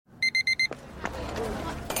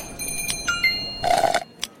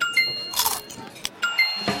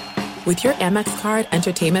With your Amex card,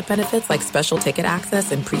 entertainment benefits like special ticket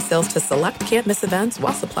access and pre-sales to select can't-miss events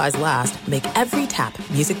while supplies last make every tap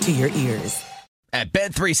music to your ears. At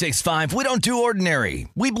Bet365, we don't do ordinary.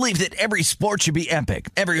 We believe that every sport should be epic.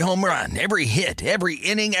 Every home run, every hit, every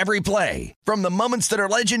inning, every play. From the moments that are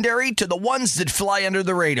legendary to the ones that fly under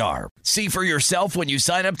the radar. See for yourself when you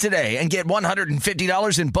sign up today and get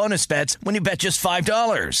 $150 in bonus bets when you bet just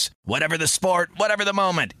 $5. Whatever the sport, whatever the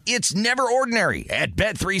moment, it's never ordinary at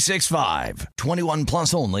Bet365. 21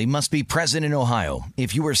 plus only. Must be present in Ohio.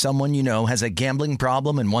 If you or someone you know has a gambling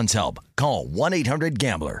problem and wants help, call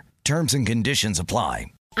 1-800-GAMBLER. Terms and conditions apply.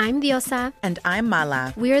 I'm Diosa. And I'm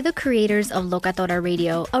Mala. We are the creators of Locatora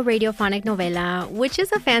Radio, a radiophonic novela, which is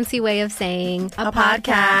a fancy way of saying a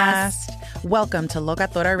podcast. Welcome to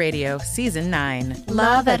Locatora Radio, Season 9.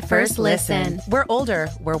 Love at first listen. We're older,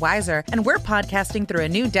 we're wiser, and we're podcasting through a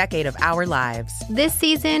new decade of our lives. This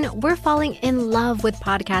season, we're falling in love with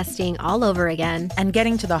podcasting all over again. And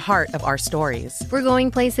getting to the heart of our stories. We're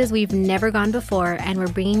going places we've never gone before, and we're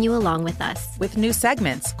bringing you along with us. With new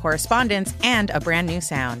segments, correspondence, and a brand new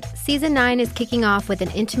sound. Season 9 is kicking off with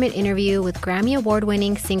an intimate interview with Grammy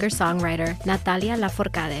Award-winning singer-songwriter Natalia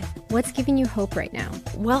Lafourcade. What's giving you hope right now?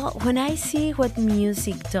 Well, when I see what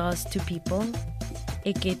music does to people,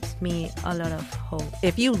 it gives me a lot of hope.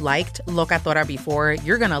 If you liked Locatora before,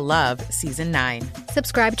 you're going to love Season 9.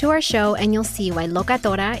 Subscribe to our show and you'll see why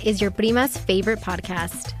Locatora is your prima's favorite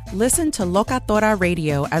podcast. Listen to Locatora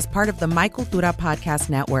Radio as part of the My Cultura Podcast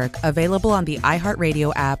Network, available on the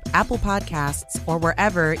iHeartRadio app, Apple Podcasts, or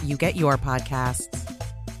wherever you get your podcasts.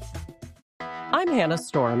 I'm Hannah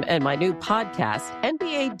Storm, and my new podcast,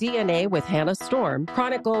 NBA DNA with Hannah Storm,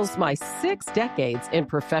 chronicles my 6 decades in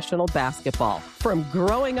professional basketball. From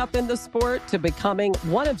growing up in the sport to becoming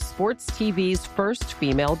one of sports TV's first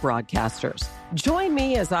female broadcasters. Join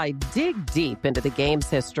me as I dig deep into the game's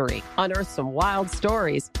history, unearth some wild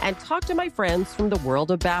stories, and talk to my friends from the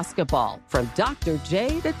world of basketball, from Dr.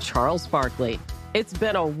 J to Charles Barkley. It's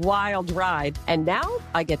been a wild ride, and now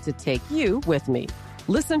I get to take you with me.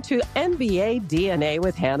 Listen to NBA DNA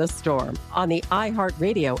with Hannah Storm on the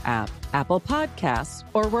iHeartRadio app, Apple Podcasts,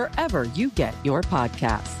 or wherever you get your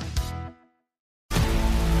podcasts.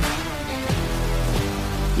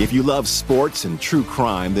 If you love sports and true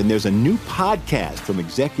crime, then there's a new podcast from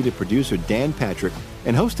executive producer Dan Patrick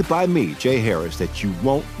and hosted by me, Jay Harris, that you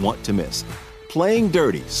won't want to miss. Playing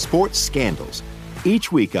Dirty: Sports Scandals.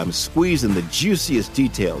 Each week, I'm squeezing the juiciest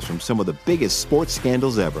details from some of the biggest sports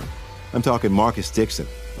scandals ever. I'm talking Marcus Dixon,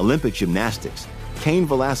 Olympic gymnastics, Cain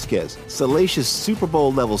Velasquez, salacious Super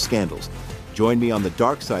Bowl-level scandals. Join me on the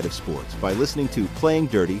dark side of sports by listening to Playing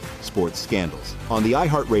Dirty: Sports Scandals on the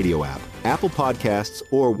iHeartRadio app, Apple Podcasts,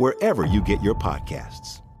 or wherever you get your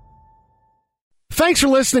podcasts. Thanks for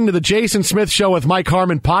listening to the Jason Smith Show with Mike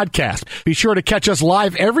Harmon podcast. Be sure to catch us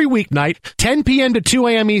live every weeknight, 10 p.m. to 2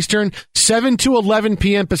 a.m. Eastern, 7 to 11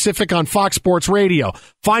 p.m. Pacific on Fox Sports Radio.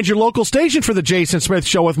 Find your local station for the Jason Smith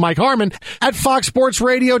Show with Mike Harmon at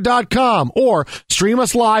foxsportsradio.com or stream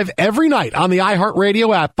us live every night on the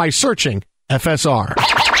iHeartRadio app by searching FSR. Now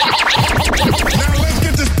let's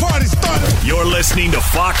get this party started. You're listening to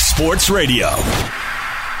Fox Sports Radio.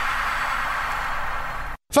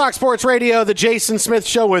 Fox Sports Radio, the Jason Smith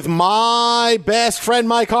Show with my best friend,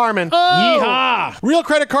 Mike Harmon. Yeehaw! Real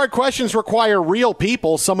credit card questions require real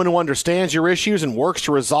people, someone who understands your issues and works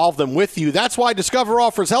to resolve them with you. That's why Discover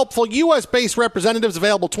offers helpful U.S.-based representatives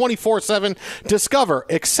available 24/7. Discover,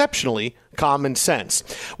 exceptionally common sense.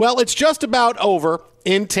 Well, it's just about over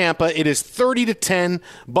in Tampa. It is 30-10.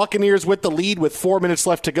 Buccaneers with the lead with 4 minutes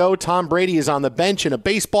left to go. Tom Brady is on the bench in a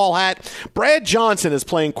baseball hat. Brad Johnson is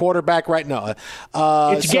playing quarterback right now.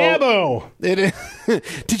 It's Gabbo.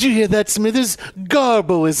 Did you hear that, Smithers?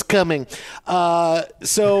 Garbo is coming.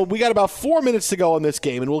 So we got about 4 minutes to go in this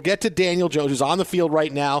game, and we'll get to Daniel Jones, who's on the field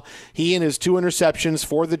right now. He and his 2 interceptions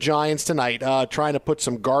for the Giants tonight, trying to put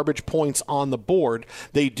some garbage points on the board.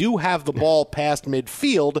 They do have the ball past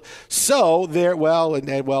midfield, so they're, now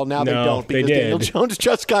they don't because Daniel Jones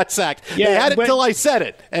just got sacked. Yeah, they had it till I said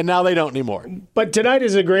it, and now they don't anymore. But tonight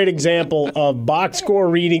is a great example of box score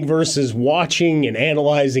reading versus watching and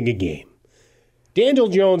analyzing a game. Daniel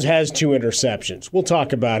Jones has 2 interceptions. We'll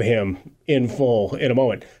talk about him in full in a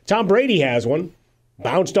moment. Tom Brady has one.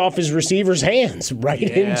 Bounced off his receiver's hands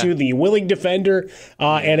into the willing defender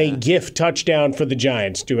and a gift touchdown for the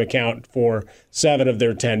Giants to account for 7 of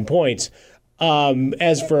their 10 points.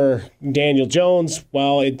 As for Daniel Jones,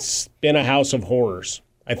 well, it's been a house of horrors,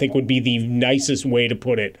 I think would be the nicest way to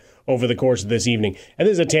put it over the course of this evening. And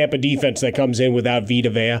this is a Tampa defense that comes in without Vita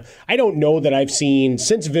Vea. I don't know that I've seen,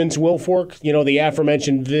 since Vince Wilfork, the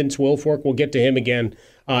aforementioned Vince Wilfork, we'll get to him again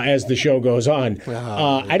as the show goes on.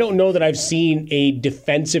 I don't know that I've seen a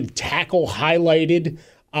defensive tackle highlighted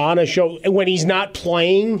on a show when he's not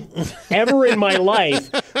playing ever in my life,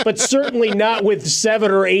 but certainly not with 7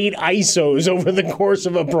 or 8 ISOs over the course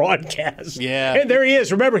of a broadcast. Yeah. And there he is.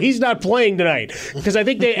 Remember, he's not playing tonight because I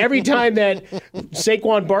think every time that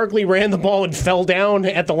Saquon Barkley ran the ball and fell down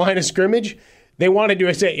at the line of scrimmage, they wanted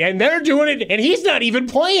to say, and they're doing it, and he's not even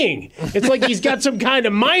playing. It's like he's got some kind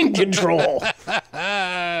of mind control.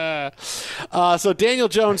 So Daniel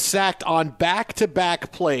Jones sacked on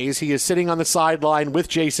back-to-back plays. He is sitting on the sideline with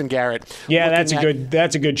Jason Garrett. Yeah,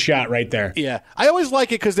 that's a good shot right there. Yeah, I always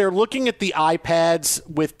like it because they're looking at the iPads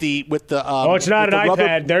with the. It's not an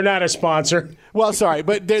iPad. They're not a sponsor. Well, sorry,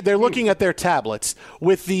 but they're looking at their tablets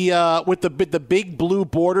with the big blue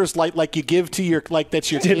borders like you give to your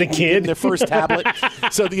that's your to the kid their first tablet.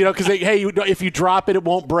 So because if you drop it, it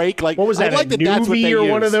won't break. Like what was that? I like a that's what they or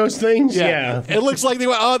use. One of those things? Yeah. It looks like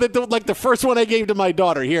like the first one I gave to my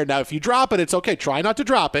daughter. Here now, if you drop it, it's okay. Try not to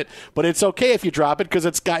drop it, but it's okay if you drop it because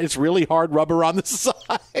it's really hard rubber on the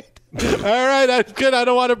side. All right, that's good. I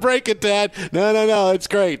don't want to break it, Dad. No, it's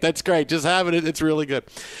great. That's great. Just having it. It's really good.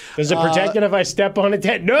 Is it protected if I step on it,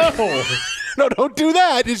 Dad? No. No, don't do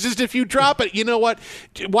that. It's just if you drop it, you know what?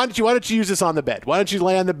 Why don't you use this on the bed? Why don't you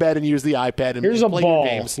lay on the bed and use the iPad and Here's a play ball.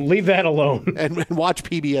 your games? Leave that alone. And watch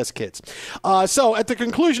PBS Kids. So at the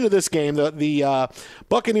conclusion of this game, the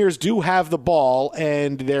Buccaneers do have the ball,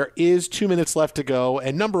 and there is 2 minutes left to go,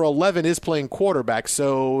 and number 11 is playing quarterback,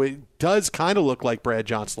 so it does kind of look like Brad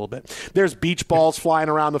Johnson a little bit. There's beach balls flying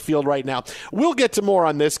around the field right now. We'll get to more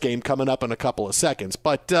on this game coming up in a couple of seconds,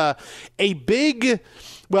 but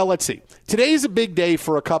let's see. Today's a big day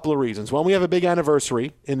for a couple of reasons. One, we have a big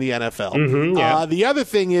anniversary in the NFL. Mm-hmm, yeah. The other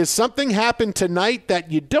thing is something happened tonight that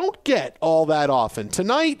you don't get all that often.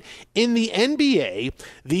 Tonight in the NBA,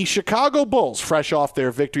 the Chicago Bulls, fresh off their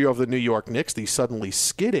victory over the New York Knicks, the suddenly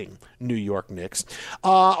skidding New York Knicks,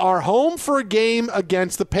 are home for a game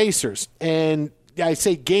against the Pacers. And I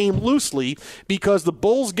say game loosely because the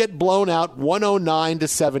Bulls get blown out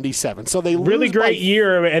 109-77. So they really lose great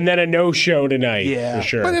year and then a no-show tonight. Yeah, for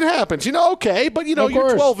sure. But it happens. Okay. But, you're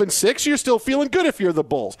 12-6. You're still feeling good if you're the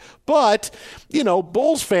Bulls. But,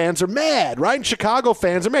 Bulls fans are mad, right? And Chicago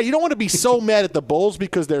fans are mad. You don't want to be so mad at the Bulls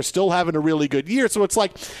because they're still having a really good year. So it's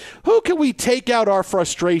like, who can we take out our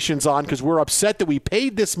frustrations on because we're upset that we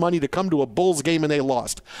paid this money to come to a Bulls game and they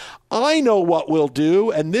lost? I know what we'll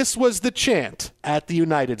do, and this was the chant at the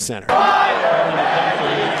United Center.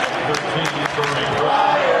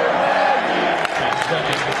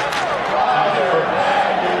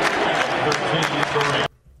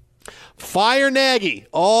 Fire Nagy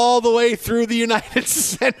all the way through the United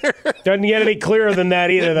Center. Doesn't get any clearer than that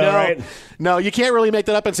either, though, right? No, you can't really make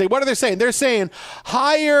that up and say, what are they saying? They're saying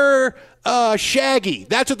hire Shaggy.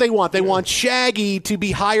 That's what they want. They want Shaggy to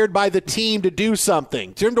be hired by the team to do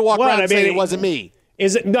something. To him to walk around and say it wasn't me.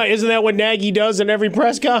 Isn't that what Nagy does in every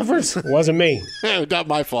press conference? It wasn't me. Not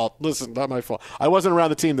my fault. Listen, not my fault. I wasn't around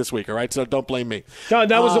the team this week, all right? So don't blame me. No,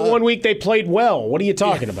 that was the 1 week they played well. What are you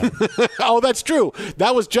talking about? Oh, that's true.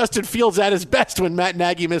 That was Justin Fields at his best when Matt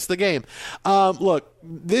Nagy missed the game. Look,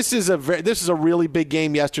 this is a really big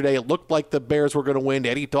game yesterday. It looked like the Bears were going to win.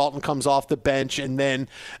 Eddie Dalton comes off the bench, and then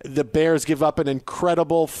the Bears give up an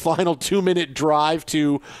incredible final 2-minute drive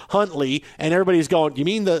to Huntley, and everybody's going, you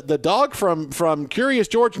mean the dog from Curious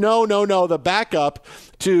George? No, the backup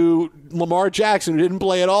to Lamar Jackson, who didn't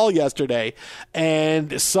play at all yesterday.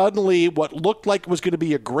 And suddenly what looked like was going to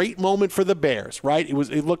be a great moment for the Bears, right?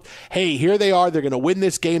 It looked, hey, here they are. They're going to win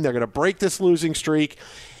this game. They're going to break this losing streak.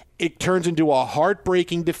 It turns into a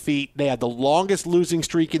heartbreaking defeat. They had the longest losing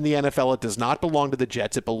streak in the NFL. It does not belong to the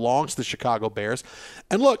Jets. It belongs to the Chicago Bears.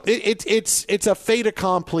 And look, it's a fait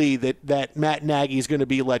accompli that Matt Nagy is going to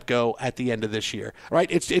be let go at the end of this year, right?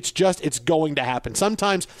 It's going to happen.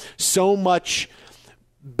 Sometimes so much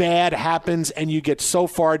bad happens and you get so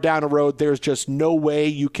far down a road, there's just no way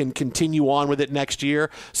you can continue on with it next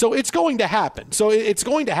year. So it's going to happen. So it's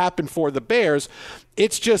going to happen for the Bears.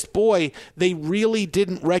 It's just, boy, they really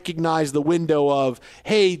didn't recognize the window of,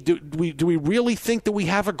 hey, do we really think that we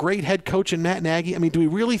have a great head coach in Matt Nagy? I mean, do we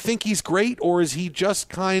really think he's great, or is he just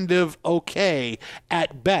kind of okay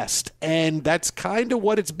at best? And that's kind of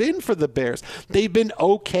what it's been for the Bears. They've been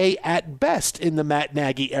okay at best in the Matt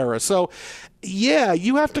Nagy era. So Yeah,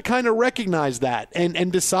 you have to kind of recognize that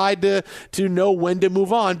and decide to know when to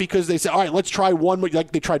move on, because they say, all right, let's try one more.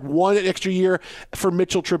 Like they tried one extra year for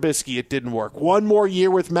Mitchell Trubisky. It didn't work. One more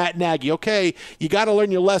year with Matt Nagy. Okay, you got to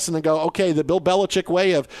learn your lesson and go, okay, the Bill Belichick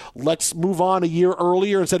way of let's move on a year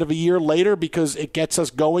earlier instead of a year later because it gets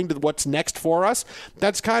us going to what's next for us.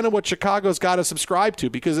 That's kind of what Chicago's got to subscribe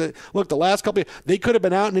to, because, look, the last couple of years, they could have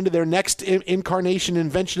been out and into their next incarnation,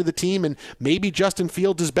 invention of the team, and maybe Justin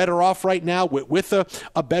Fields is better off right now with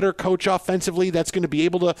a better coach offensively that's going to be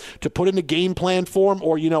able to put in a game plan for him.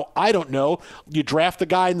 Or, I don't know, you draft a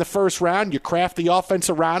guy in the first round, you craft the offense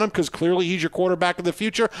around him because clearly he's your quarterback of the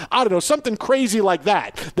future. I don't know, something crazy like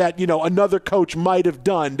that another coach might have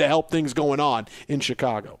done to help things going on in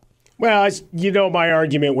Chicago. Well, my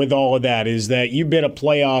argument with all of that is that you've been a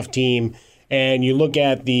playoff team and you look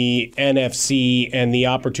at the NFC and the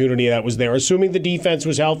opportunity that was there, assuming the defense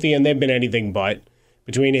was healthy, and they've been anything but.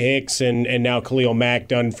 Between Hicks and now Khalil Mack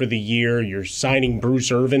done for the year, you're signing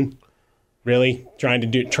Bruce Irvin, really trying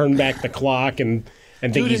to turn back the clock and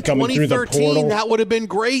think he's coming through the portal. That would have been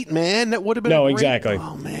great, man. That would have been exactly.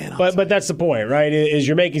 Oh man, but that's the point, right? Is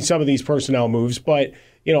you're making some of these personnel moves, but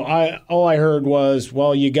all I heard was,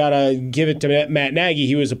 well, you gotta give it to Matt Nagy.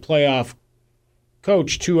 He was a playoff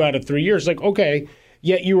coach 2 out of 3 years. Like, okay.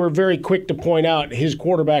 Yet you were very quick to point out his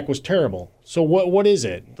quarterback was terrible. So what is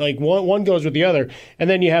it? Like one goes with the other. And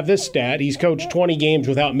then you have this stat. He's coached 20 games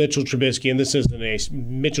without Mitchell Trubisky, and this isn't a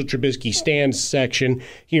Mitchell Trubisky stands section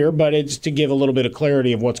here, but it's to give a little bit of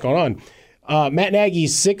clarity of what's going on. Matt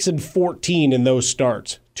Nagy's 6-14 in those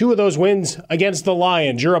starts. 2 of those wins against the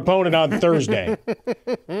Lions, your opponent on Thursday.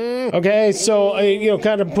 Okay, so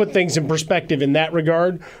kind of put things in perspective in that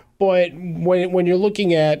regard. But when you're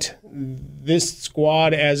looking at this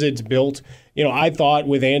squad as it's built, I thought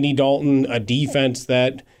with Andy Dalton, a defense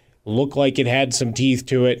that looked like it had some teeth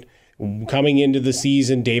to it. Coming into the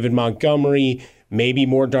season, David Montgomery, maybe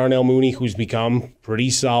more Darnell Mooney, who's become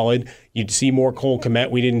pretty solid. You'd see more Cole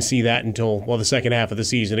Kmet. We didn't see that until, the second half of the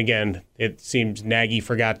season. Again, it seems Nagy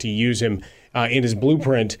forgot to use him in his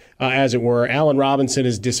blueprint, as it were. Allen Robinson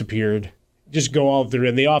has disappeared. Just go all through,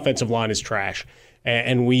 and the offensive line is trash.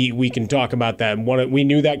 And we can talk about that. We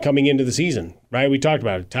knew that coming into the season, right? We talked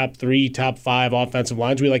about it. Top 3, top 5 offensive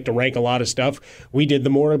lines. We like to rank a lot of stuff. We did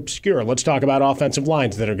the more obscure. Let's talk about offensive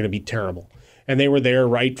lines that are going to be terrible. And they were there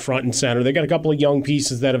right front and center. They got a couple of young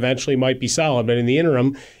pieces that eventually might be solid. But in the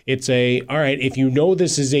interim, it's all right, if you know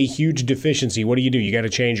this is a huge deficiency, what do? You got to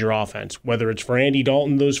change your offense. Whether it's for Andy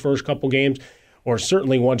Dalton those first couple games, or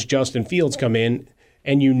certainly once Justin Fields come in,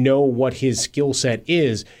 and you know what his skill set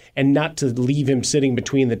is, and not to leave him sitting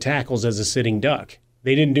between the tackles as a sitting duck.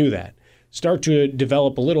 They didn't do that. Start to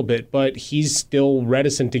develop a little bit, but he's still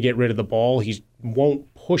reticent to get rid of the ball. He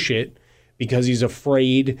won't push it because he's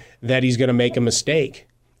afraid that he's going to make a mistake.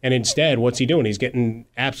 And instead, what's he doing? He's getting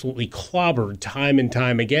absolutely clobbered time and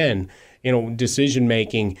time again.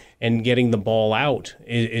 Decision-making and getting the ball out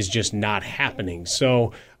is just not happening.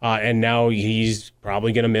 So, and now he's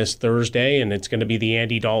probably going to miss Thursday, and it's going to be the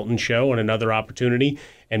Andy Dalton show and another opportunity.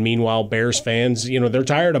 And meanwhile, Bears fans, they're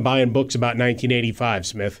tired of buying books about 1985,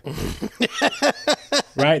 Smith.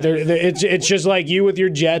 Right? It's just like you with your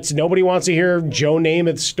Jets. Nobody wants to hear Joe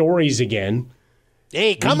Namath stories again.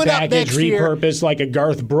 Hey, coming up next year. Repurposed like a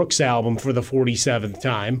Garth Brooks album for the 47th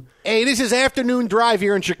time. Hey, this is Afternoon Drive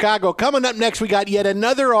here in Chicago. Coming up next, we got yet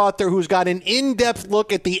another author who's got an in-depth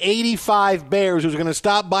look at the 85 Bears, who's going to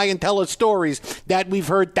stop by and tell us stories that we've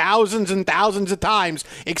heard thousands and thousands of times,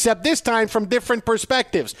 except this time from different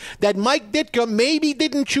perspectives. That Mike Ditka maybe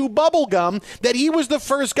didn't chew bubble gum, that he was the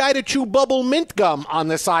first guy to chew bubble mint gum on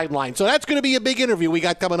the sideline. So that's going to be a big interview we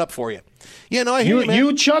got coming up for you. I hear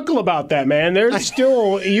you chuckle about that, man. There's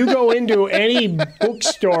still, you go into any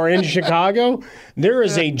bookstore in Chicago, there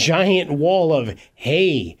is a giant wall of,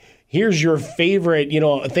 hey, here's your favorite,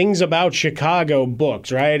 things about Chicago books,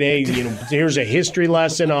 right? Hey, here's a history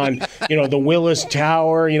lesson on, the Willis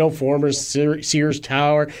Tower, former Sears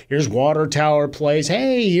Tower. Here's Water Tower Place.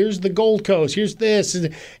 Hey, here's the Gold Coast. Here's this.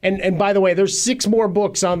 And by the way, there's 6 more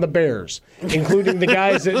books on the Bears, including the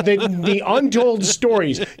guys, the untold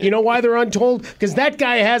stories. You know why they're untold? Because that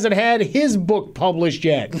guy hasn't had his book published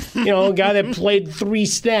yet. A guy that played 3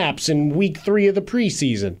 snaps in week 3 of the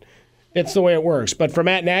preseason. It's the way it works. But for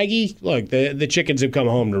Matt Nagy, look, the chickens have come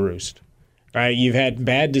home to roost. All right, you've had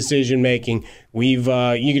bad decision making. You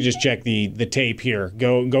can just check the tape here.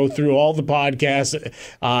 Go through all the podcasts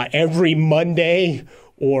every Monday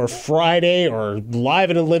or Friday or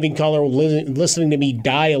live and in living color, listening to me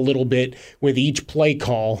die a little bit with each play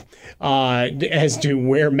call as to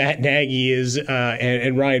where Matt Nagy is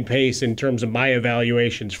and Ryan Pace in terms of my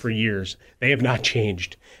evaluations for years. They have not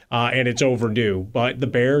changed, and it's overdue. But the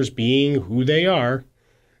Bears being who they are,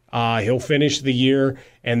 he'll finish the year,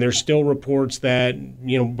 and there's still reports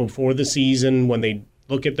that, before the season, when they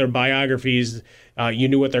look at their biographies, you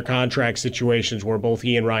knew what their contract situations were, both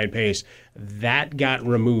he and Ryan Pace. That got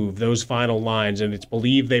removed, those final lines, and it's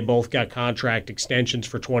believed they both got contract extensions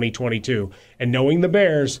for 2022. And knowing the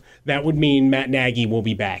Bears, that would mean Matt Nagy will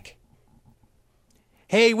be back.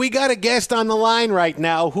 Hey, we got a guest on the line right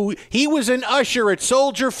now who he was an usher at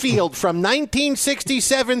Soldier Field from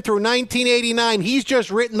 1967 through 1989. He's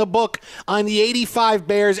just written the book on the 85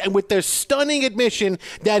 Bears, and with the stunning admission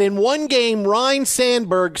that in one game, Ryne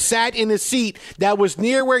Sandberg sat in a seat that was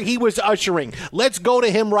near where he was ushering. Let's go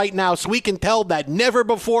to him right now so we can tell that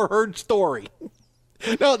never-before-heard story.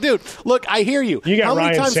 No, dude, look, I hear you. You got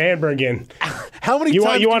Ryne Sandberg in. How many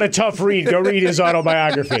times? You want a tough read? Go read his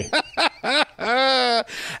autobiography.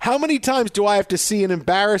 How many times do I have to see an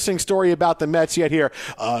embarrassing story about the Mets yet here?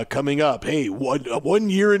 Coming up, hey, one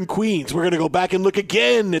year in Queens. We're going to go back and look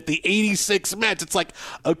again at the 86 Mets. It's like,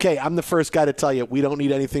 okay, I'm the first guy to tell you we don't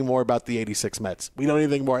need anything more about the 86 Mets. We don't need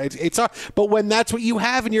anything more. It's but when that's what you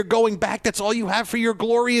have and you're going back, that's all you have for your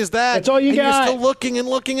glory is that. That's all you got. You're still looking and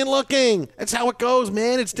looking and looking. That's how it goes,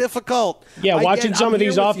 man. It's difficult. Yeah, watching some of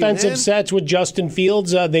these offensive sets with Justin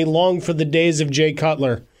Fields, they long for the days of Jay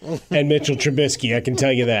Cutler and Mitchell Trubisky, I can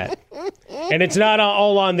tell you that. And it's not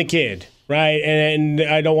all on the kid, right? And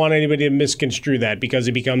I don't want anybody to misconstrue that because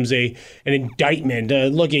it becomes an indictment.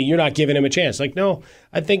 Look, you're not giving him a chance. Like, no,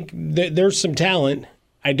 I think there's some talent.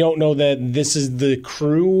 I don't know that this is the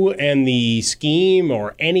crew and the scheme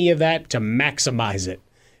or any of that to maximize it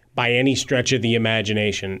by any stretch of the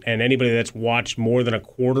imagination. And anybody that's watched more than a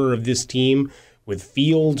quarter of this team with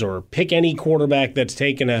Fields or pick any quarterback that's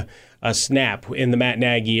taken a snap in the Matt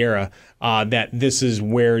Nagy era, that this is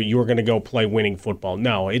where you're going to go play winning football.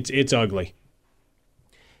 No, it's ugly.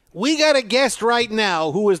 We got a guest right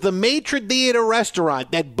now who is the maitre d' at a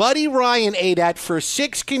restaurant that Buddy Ryan ate at for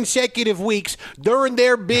 6 consecutive weeks during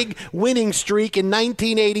their big winning streak in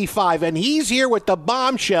 1985. And he's here with the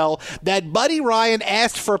bombshell that Buddy Ryan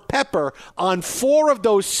asked for pepper on 4 of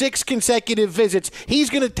those 6 consecutive visits. He's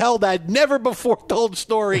going to tell that never-before-told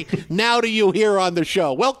story now to you here on the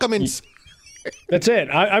show. Welcome in. That's it.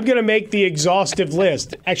 I'm going to make the exhaustive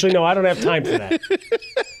list. Actually, no, I don't have time for that.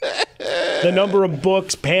 The number of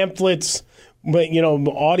books, pamphlets,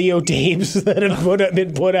 audio tapes that have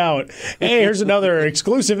been put out. Hey, here's another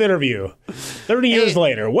exclusive interview. 30 years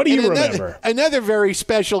later. What do you remember? Another very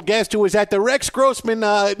special guest who was at the Rex Grossman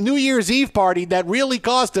New Year's Eve party that really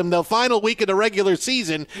cost him the final week of the regular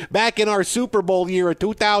season back in our Super Bowl year of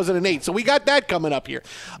 2008. So we got that coming up here.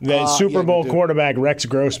 The Super Bowl quarterback, Rex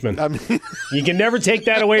Grossman. You can never take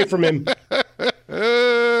that away from him.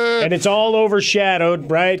 And it's all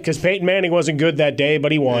overshadowed, right? Because Peyton Manning wasn't good that day,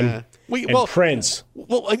 but he won. Prince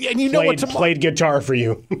played guitar for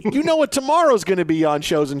you. You know what tomorrow's going to be on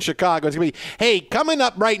shows in Chicago? It's going to be, hey, coming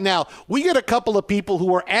up right now, we got a couple of people who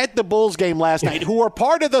were at the Bulls game last night who are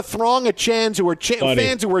part of the throng of fans who were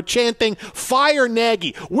chanting, "Fire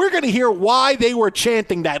Nagy." We're going to hear why they were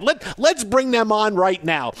chanting that. Let's bring them on right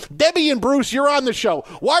now. Debbie and Bruce, you're on the show.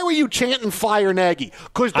 Why were you chanting "Fire Nagy"?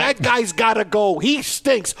 Because that guy's got to go. He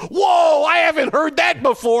stinks. Whoa, I haven't heard that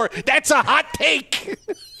before. That's a hot take.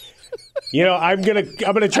 I'm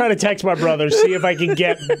gonna try to text my brother, see if I can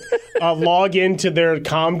get a log into their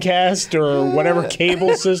Comcast or whatever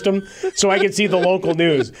cable system so I can see the local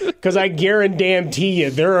news. Because I guarantee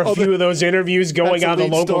you there are a few of those interviews going on the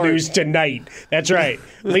local news tonight. That's right.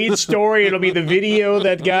 Lead story, it'll be the video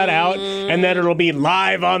that got out, and then it'll be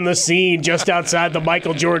live on the scene just outside the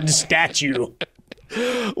Michael Jordan statue.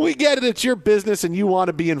 We get it. It's your business, and you want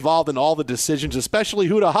to be involved in all the decisions, especially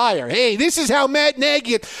who to hire. Hey, this is how Matt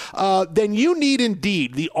Nagy. Then you need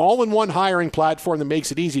Indeed, the all-in-one hiring platform that makes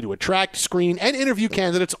it easy to attract, screen, and interview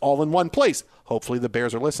candidates all in one place. Hopefully the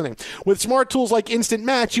Bears are listening. With smart tools like Instant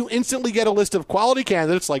Match, you instantly get a list of quality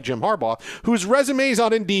candidates like Jim Harbaugh, whose resumes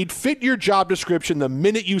on Indeed fit your job description the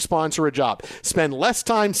minute you sponsor a job. Spend less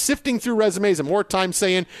time sifting through resumes and more time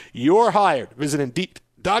saying you're hired. Visit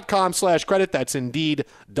Indeed.com/credit. That's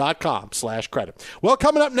Indeed.com/credit. Well,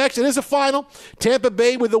 coming up next, it is a final. Tampa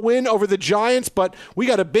Bay with a win over the Giants, but we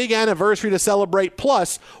got a big anniversary to celebrate,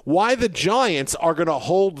 plus why the Giants are going to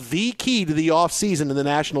hold the key to the offseason in the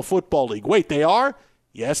National Football League. Wait, they are?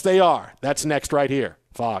 Yes, they are. That's next right here.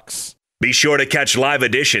 Fox. Be sure to catch live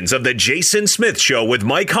editions of The Jason Smith Show with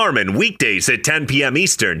Mike Harmon weekdays at 10 p.m.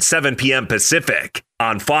 Eastern, 7 p.m. Pacific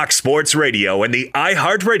on Fox Sports Radio and the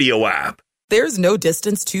iHeartRadio app. There's no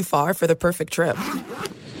distance too far for the perfect trip.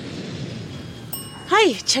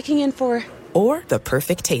 Hi, checking in for... Or the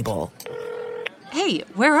perfect table. Hey,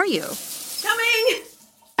 where are you? Coming!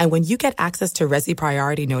 And when you get access to Resi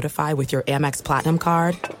Priority Notify with your Amex Platinum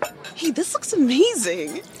card... Hey, this looks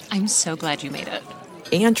amazing. I'm so glad you made it.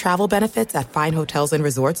 And travel benefits at fine hotels and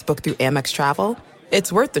resorts booked through Amex Travel,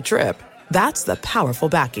 it's worth the trip. That's the powerful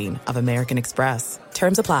backing of American Express.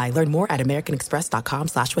 Terms apply. Learn more at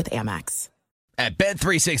americanexpress.com/withAmex. At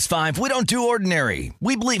Bet365, we don't do ordinary.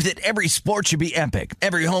 We believe that every sport should be epic.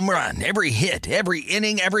 Every home run, every hit, every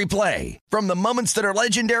inning, every play. From the moments that are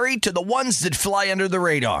legendary to the ones that fly under the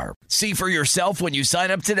radar. See for yourself when you sign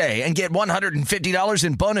up today and get $150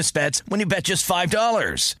 in bonus bets when you bet just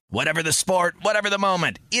 $5. Whatever the sport, whatever the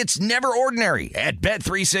moment, it's never ordinary at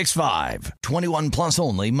Bet365. 21 plus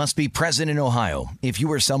only. Must be present in Ohio. If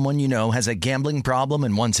you or someone you know has a gambling problem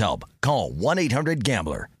and wants help, call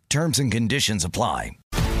 1-800-GAMBLER. Terms and conditions apply.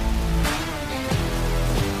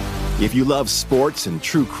 If you love sports and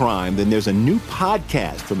true crime, then there's a new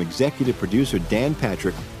podcast from executive producer Dan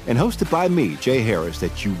Patrick and hosted by me, Jay Harris,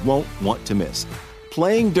 that you won't want to miss.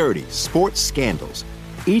 Playing Dirty: Sports Scandals.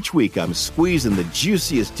 Each week, I'm squeezing the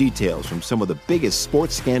juiciest details from some of the biggest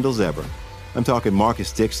sports scandals ever. I'm talking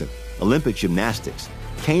Marcus Dixon, Olympic gymnastics,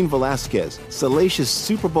 Cain Velasquez, salacious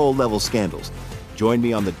Super Bowl-level scandals. Join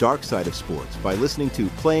me on the dark side of sports by listening to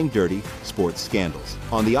Playing Dirty: Sports Scandals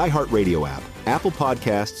on the iHeartRadio app, Apple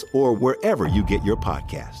Podcasts, or wherever you get your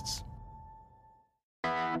podcasts.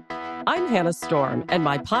 I'm Hannah Storm, and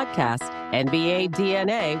my podcast, NBA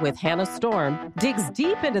DNA with Hannah Storm, digs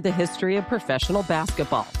deep into the history of professional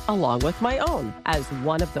basketball, along with my own, as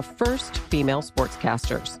one of the first female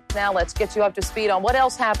sportscasters. Now let's get you up to speed on what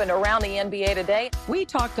else happened around the NBA today. We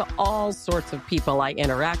talked to all sorts of people I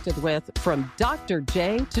interacted with, from Dr.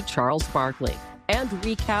 J to Charles Barkley, and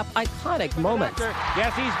recap iconic moments.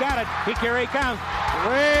 Yes, he's got it. Here he comes.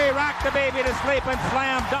 Way rock the baby to sleep and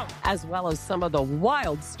slam dunk. As well as some of the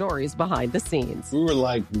wild stories behind the scenes. We were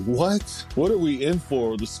like, what? What are we in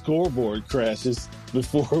for? The scoreboard crashes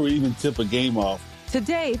before we even tip a game off.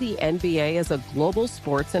 Today, the NBA is a global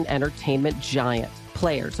sports and entertainment giant.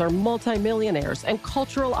 Players are multimillionaires and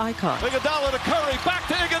cultural icons. Iguodala to Curry, back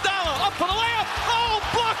to Iguodala, up for the layup. Oh,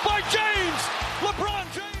 blocked by James. LeBron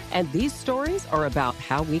James. And these stories are about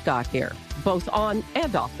how we got here, both on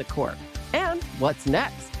and off the court. And what's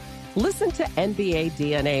next? Listen to NBA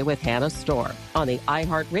DNA with Hannah Storm on the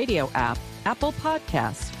iHeartRadio app, Apple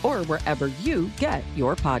Podcasts, or wherever you get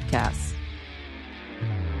your podcasts.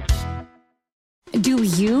 Do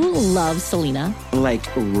you love Selena? Like,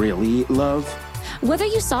 really love? Whether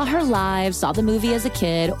you saw her live, saw the movie as a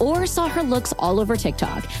kid, or saw her looks all over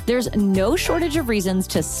TikTok, there's no shortage of reasons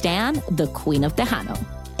to stan the Queen of Tejano.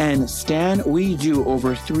 And Stan, we do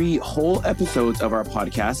over 3 whole episodes of our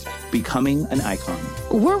podcast, Becoming an Icon.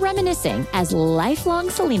 We're reminiscing as lifelong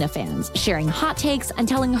Selena fans, sharing hot takes and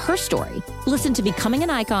telling her story. Listen to Becoming an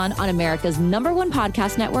Icon on America's #1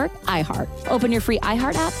 podcast network, iHeart. Open your free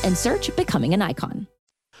iHeart app and search Becoming an Icon.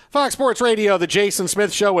 Fox Sports Radio, The Jason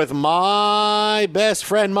Smith Show with my best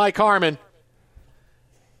friend, Mike Harmon.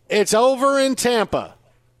 It's over in Tampa.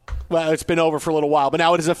 Well, it's been over for a little while, but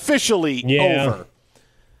now it is officially over.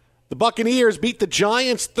 The Buccaneers beat the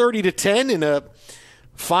Giants 30-10 in a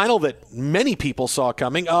final that many people saw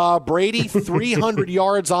coming. Brady, 300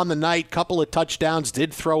 yards on the night, couple of touchdowns,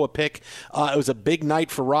 did throw a pick. It was a big night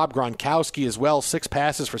for Rob Gronkowski as well, 6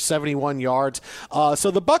 passes for 71 yards. So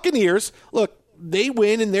the Buccaneers, look, they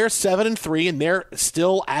win and they're 7-3, and they're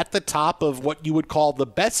still at the top of what you would call the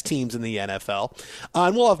best teams in the NFL.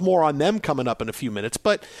 And we'll have more on them coming up in a few minutes.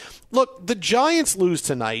 But look, the Giants lose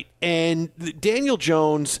tonight, and Daniel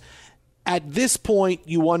Jones, at this point,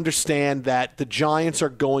 you understand that the Giants are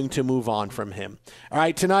going to move on from him. All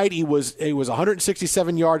right, tonight he was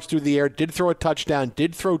 167 yards through the air, did throw a touchdown,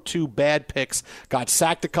 did throw 2 bad picks, got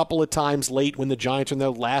sacked a couple of times late when the Giants were in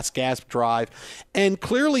their last gasp drive. And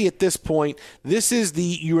clearly at this point,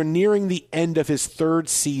 you're nearing the end of his 3rd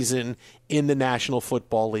season in the National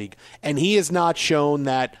Football League. And he has not shown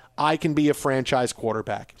that I can be a franchise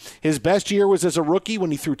quarterback. His best year was as a rookie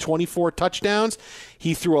when he threw 24 touchdowns.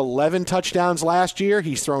 He threw 11 touchdowns last year.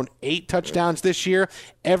 He's thrown 8 touchdowns this year.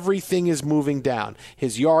 Everything is moving down.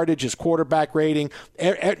 His yardage, his quarterback rating.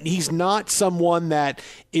 He's not someone that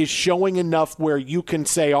is showing enough where you can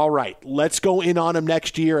say, all right, let's go in on him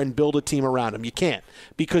next year and build a team around him. You can't,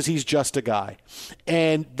 because he's just a guy.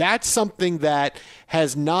 And that's something that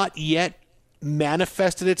has not yet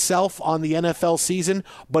manifested itself on the NFL season,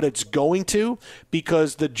 but it's going to,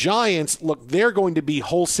 because the Giants, look, they're going to be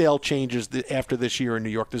wholesale changes after this year in New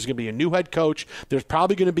York. There's going to be a new head coach. There's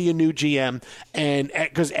probably going to be a new GM, and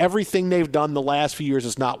because everything they've done the last few years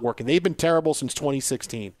is not working. They've been terrible since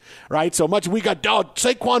 2016, right? So much we got,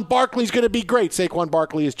 Saquon Barkley's going to be great. Saquon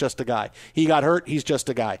Barkley is just a guy. He got hurt. He's just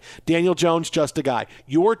a guy. Daniel Jones, just a guy.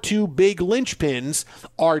 Your two big linchpins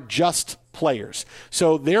are just players.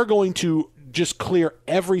 So they're going to just clear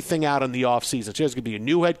everything out in the offseason. So there's going to be a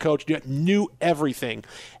new head coach, new everything.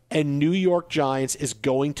 And New York Giants is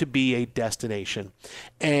going to be a destination.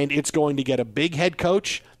 And it's going to get a big head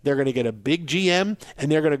coach. They're going to get a big GM,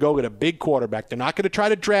 and they're going to go get a big quarterback. They're not going to try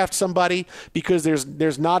to draft somebody because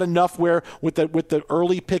there's not enough where with the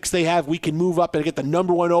early picks they have, we can move up and get the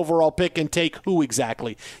number 1 overall pick and take who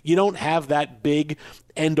exactly. You don't have that big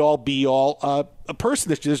end-all, be-all a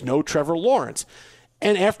person. There's no Trevor Lawrence.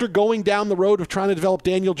 And after going down the road of trying to develop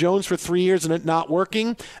Daniel Jones for 3 years and it not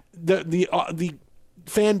working, the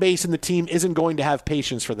fan base and the team isn't going to have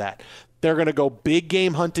patience for that. They're going to go big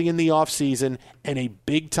game hunting in the offseason, and a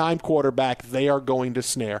big-time quarterback they are going to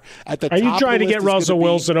snare. Are you trying to get Russell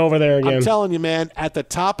Wilson over there again? I'm telling you, man, at the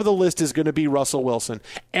top of the list is going to be Russell Wilson.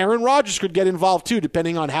 Aaron Rodgers could get involved, too,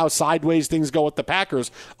 depending on how sideways things go with the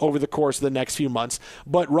Packers over the course of the next few months.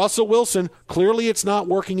 But Russell Wilson, clearly it's not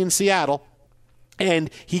working in Seattle.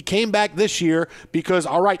 And he came back this year because,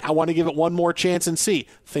 all right, I want to give it one more chance and see.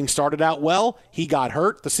 Things started out well. He got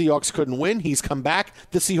hurt. The Seahawks couldn't win. He's come back.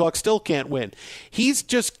 The Seahawks still can't win. He's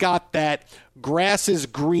just got that grass is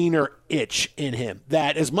greener itch in him.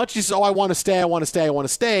 That as much as, I want to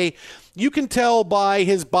stay, you can tell by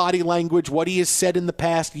his body language what he has said in the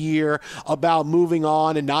past year about moving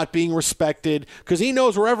on and not being respected, because he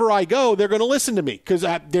knows wherever I go, they're going to listen to me, because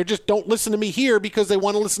they just don't listen to me here because they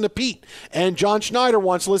want to listen to Pete. And John Schneider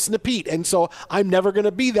wants to listen to Pete. And so I'm never going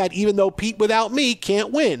to be that, even though Pete without me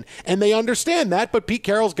can't win. And they understand that, but Pete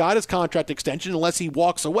Carroll's got his contract extension. Unless he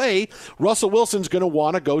walks away, Russell Wilson's going to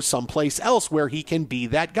want to go someplace else where he can be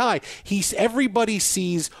that guy. Everybody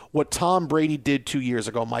sees what Tom Brady did 2 years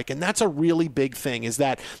ago, Mike, and that's a really big thing, is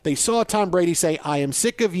that they saw Tom Brady say, I am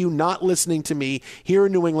sick of you not listening to me here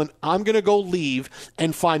in New England. I'm going to go leave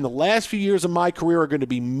and find the last few years of my career are going to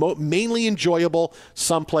be mainly enjoyable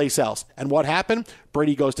someplace else. And what happened?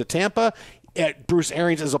 Brady goes to Tampa. Bruce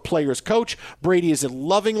Arians is a player's coach. Brady is in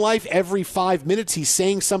loving life. Every 5 minutes he's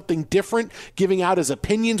saying something different, giving out his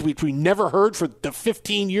opinions, which we never heard for the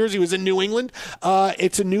 15 years he was in New England.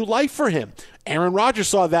 It's a new life for him. Aaron Rodgers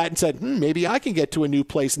saw that and said, maybe I can get to a new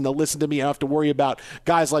place and they'll listen to me. I don't have to worry about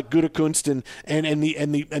guys like Gutekunst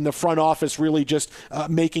and the front office really just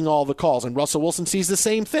making all the calls. And Russell Wilson sees the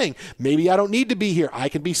same thing. Maybe I don't need to be here. I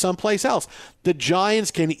can be someplace else. The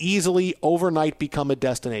Giants can easily overnight become a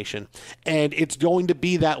destination, and it's going to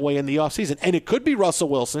be that way in the offseason. And it could be Russell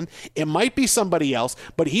Wilson. It might be somebody else,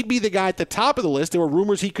 but he'd be the guy at the top of the list. There were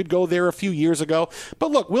rumors he could go there a few years ago.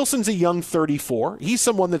 But look, Wilson's a young 34. He's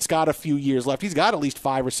someone that's got a few years left. He's got at least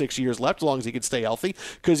 5 or 6 years left, as long as he can stay healthy,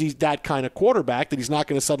 because he's that kind of quarterback that he's not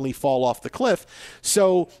going to suddenly fall off the cliff.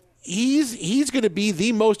 So he's going to be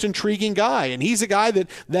the most intriguing guy, and he's a guy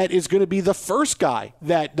that is going to be the first guy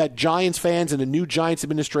that Giants fans and the new Giants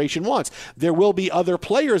administration wants. There will be other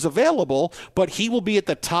players available, but he will be at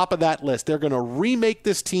the top of that list. They're going to remake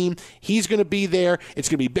this team. He's going to be there. It's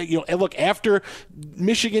going to be big. And look, after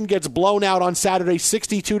Michigan gets blown out on Saturday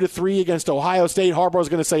 62-3 against Ohio State, Harbaugh's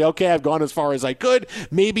going to say, okay, I've gone as far as I could.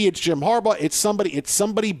 Maybe it's Jim Harbaugh. It's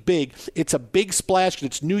somebody big. It's a big splash because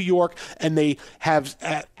it's New York, and they have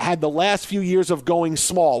had the last few years of going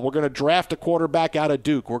small. We're going to draft a quarterback out of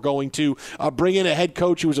Duke. We're going to bring in a head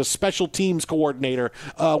coach who was a special teams coordinator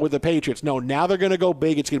with the Patriots. No, now they're going to go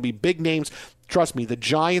big. It's going to be big names. Trust me, the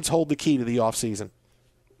Giants hold the key to the offseason.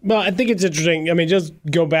 Well, I think it's interesting. I mean, just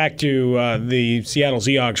go back to the Seattle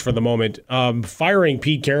Seahawks for the moment. Firing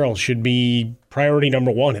Pete Carroll should be priority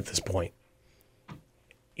number one at this point.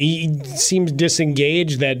 He seems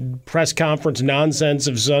disengaged, that press conference nonsense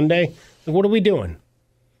of Sunday. What are we doing?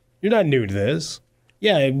 You're not new to this.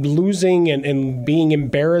 Yeah, losing and being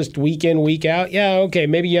embarrassed week in, week out. Yeah, okay,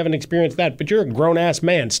 maybe you haven't experienced that, but you're a grown-ass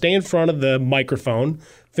man. Stay in front of the microphone,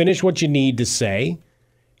 finish what you need to say,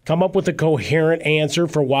 come up with a coherent answer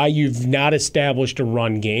for why you've not established a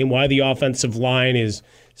run game, why the offensive line is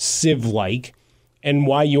sieve-like, and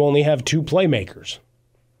why you only have 2 playmakers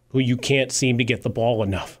who you can't seem to get the ball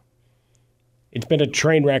enough. It's been a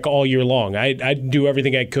train wreck all year long. I'd do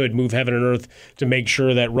everything I could, move heaven and earth, to make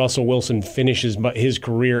sure that Russell Wilson finishes his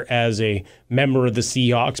career as a member of the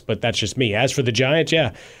Seahawks, but that's just me. As for the Giants,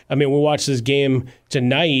 yeah. I mean, we watched this game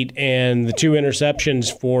tonight, and the 2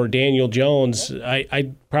 interceptions for Daniel Jones,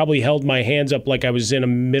 I probably held my hands up like I was in the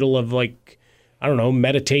middle of, like, I don't know,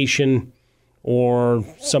 meditation or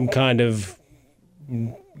some kind of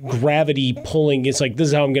gravity pulling. It's like, this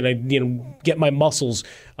is how I'm going to get my muscles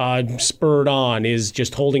spurred on, is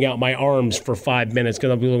just holding out my arms for 5 minutes, because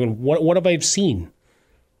I'll be looking, what have I seen?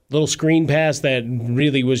 Little screen pass that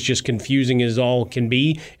really was just confusing as all can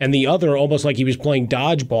be. And the other, almost like he was playing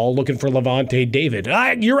dodgeball looking for Levante David.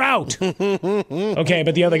 You're out. Okay,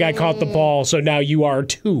 but the other guy caught the ball, so now you are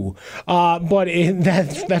too. But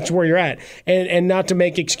that's where you're at. And not to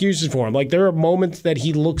make excuses for him. Like, there are moments that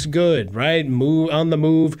he looks good, right? On the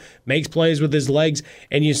move, makes plays with his legs.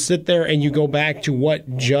 And you sit there and you go back to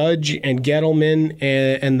what Judge and Gettleman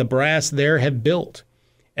and the brass there have built.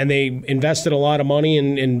 And they invested a lot of money,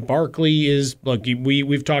 and Barkley is, look,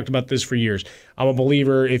 we've talked about this for years. I'm a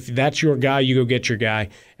believer, if that's your guy, you go get your guy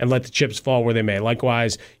and let the chips fall where they may.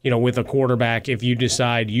 Likewise, with a quarterback, if you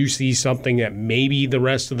decide you see something that maybe the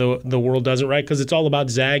rest of the world doesn't, right? Because it's all about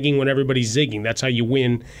zagging when everybody's zigging. That's how you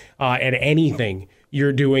win at anything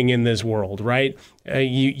you're doing in this world, right?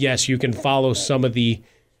 Yes, you can follow some of the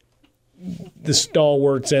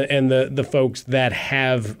stalwarts and the folks that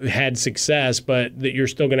have had success, but that you're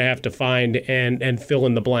still going to have to find and fill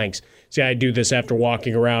in the blanks. See, I do this after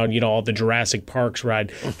walking around, all the Jurassic Parks ride,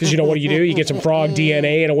 because what do? You get some frog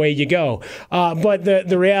DNA and away you go. But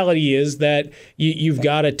the reality is that you've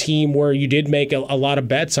got a team where you did make a lot of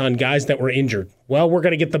bets on guys that were injured. Well, we're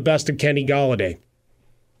going to get the best of Kenny Golladay.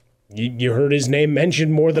 You heard his name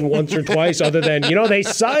mentioned more than once or twice, other than, they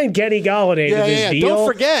signed Kenny Golladay to this deal. Don't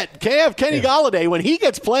forget, Kenny Golladay, when he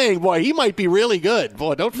gets playing, boy, he might be really good.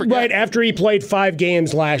 Boy, don't forget. Right, after he played 5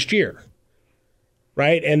 games last year.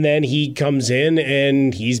 Right, and then he comes in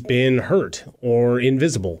and he's been hurt or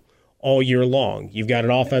invisible all year long. You've got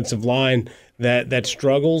an offensive line that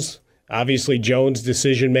struggles. Obviously, Jones'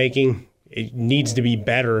 decision-making, it needs to be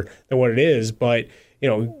better than what it is, but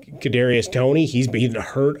Kadarius Toney, he's been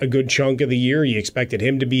hurt a good chunk of the year. You expected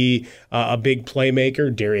him to be a big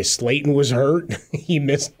playmaker. Darius Slayton was hurt. He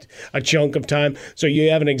missed a chunk of time. So you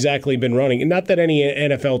haven't exactly been running. And not that any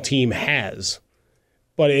NFL team has,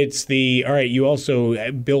 but it's all right, you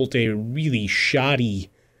also built a really shoddy,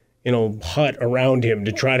 hut around him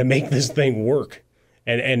to try to make this thing work.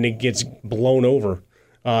 And it gets blown over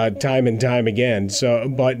time and time again. So,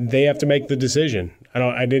 but they have to make the decision.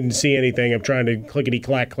 I didn't see anything. I'm trying to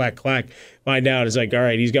clickety-clack, clack, clack, find out. It's like, all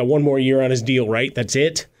right, he's got 1 more year on his deal, right? That's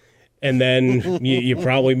it? And then you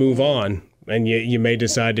probably move on, and you may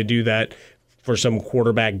decide to do that for some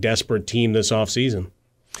quarterback-desperate team this offseason.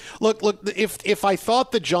 Look, if I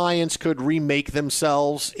thought the Giants could remake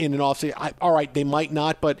themselves in an offseason, all right, they might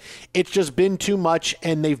not, but it's just been too much,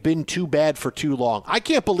 and they've been too bad for too long. I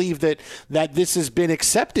can't believe that this has been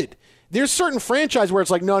accepted. There's certain franchise where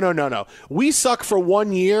it's like, no. We suck for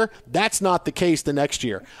 1 year. That's not the case the next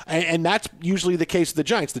year. And that's usually the case of the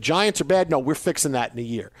Giants. The Giants are bad. No, we're fixing that in a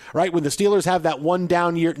year. Right? When the Steelers have that 1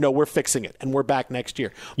 down year, no, we're fixing it, and we're back next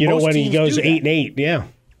year. When he goes 8-8, yeah.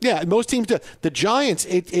 Yeah, most teams do. The Giants,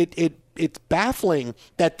 it's baffling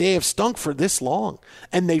that they have stunk for this long,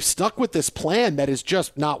 and they've stuck with this plan that is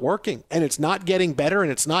just not working, and it's not getting better,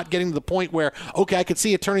 and it's not getting to the point where, okay, I could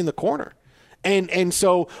see it turning the corner. And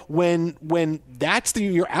so when that's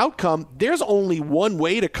your outcome, there's only one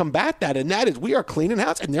way to combat that, and that is we are cleaning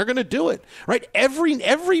house, and they're going to do it, right?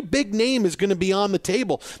 Every big name is going to be on the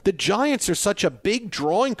table. The Giants are such a big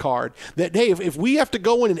drawing card that, hey, if we have to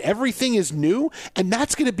go in and everything is new, and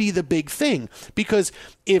that's going to be the big thing, because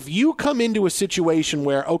if you come into a situation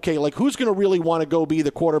where, okay, like who's going to really want to go be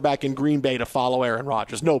the quarterback in Green Bay to follow Aaron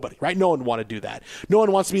Rodgers? Nobody, right? No one would want to do that. No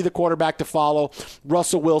one wants to be the quarterback to follow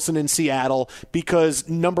Russell Wilson in Seattle, because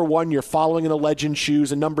number one, you're following in the legend's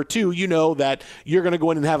shoes, and number two, you know that you're going to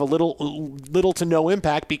go in and have a little to no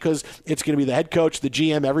impact because it's going to be the head coach, the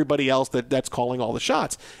GM, everybody else that's calling all the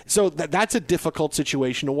shots. So that's a difficult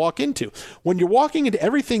situation to walk into. When you're walking into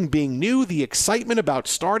everything being new, the excitement about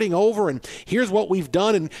starting over, and here's what we've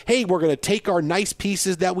done, and hey, we're going to take our nice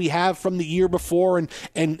pieces that we have from the year before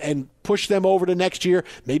and push them over to next year.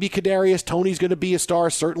 Maybe Kadarius Toney's going to be a star,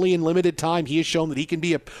 certainly in limited time. He has shown that he can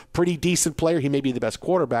be a pretty decent player. He may be the best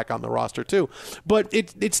quarterback on the roster too. But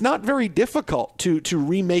it's not very difficult to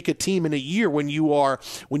remake a team in a year when you are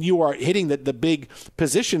hitting the big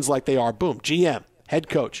positions like they are. Boom, GM, head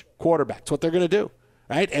coach, quarterback. That's what they're going to do.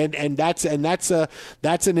 right? And that's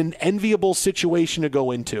an enviable situation to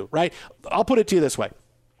go into, right? I'll put it to you this way.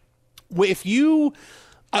 If you,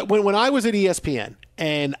 when I was at ESPN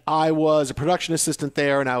and I was a production assistant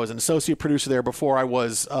there and I was an associate producer there before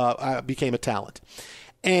I became a talent,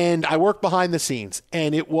 and I worked behind the scenes,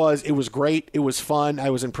 and it was great. It was fun. I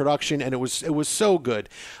was in production, and it was so good.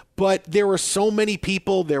 But there were so many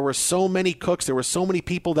people, there were so many cooks, there were so many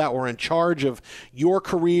people that were in charge of your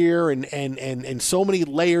career and so many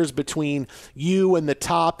layers between you and the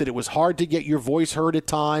top that it was hard to get your voice heard at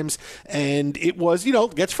times. And it was,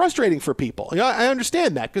 it gets frustrating for people. I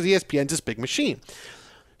understand that because ESPN's this big machine.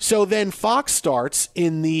 So then Fox starts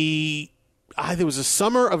in there was the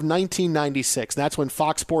summer of 1996. That's when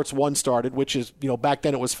Fox Sports 1 started, which is, back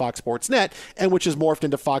then it was Fox Sports Net, and which has morphed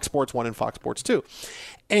into Fox Sports 1 and Fox Sports 2.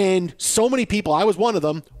 And so many people, I was one of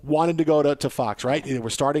them, wanted to go to Fox, right? They were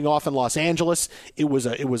starting off in Los Angeles. It was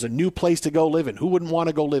a new place to go live in. Who wouldn't want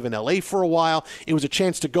to go live in LA for a while? It was a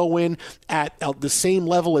chance to go in at the same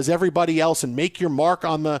level as everybody else and make your mark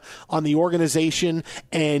on the organization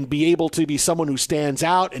and be able to be someone who stands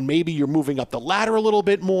out, and maybe you're moving up the ladder a little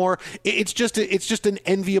bit more. It's just an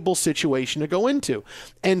enviable situation to go into.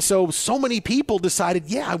 And so many people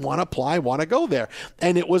decided, I want to apply, I want to go there.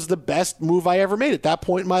 And it was the best move I ever made. At that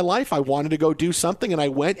point in my life, I wanted to go do something, and I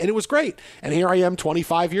went, and it was great. And here I am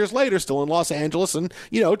 25 years later, still in Los Angeles, and,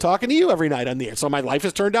 talking to you every night on the air. So my life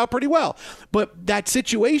has turned out pretty well. But that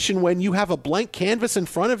situation when you have a blank canvas in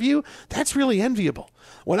front of you, that's really enviable.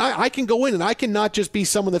 When I can go in and I can not just be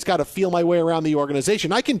someone that's got to feel my way around the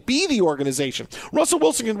organization. I can be the organization. Russell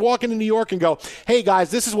Wilson can walk into New York and go, hey,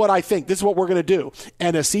 guys, this is what I think. This is what we're going to do.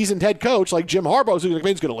 And a seasoned head coach like Jim Harbaugh, who's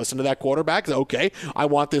going to listen to that quarterback, okay, I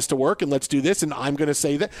want this to work, and let's do this, and I'm going to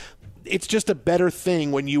say that. It's just a better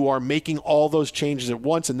thing when you are making all those changes at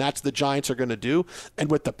once, and that's the Giants are going to do. And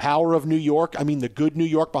with the power of New York, I mean the good New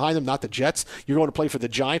York behind them, not the Jets, you're going to play for the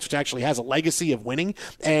Giants, which actually has a legacy of winning.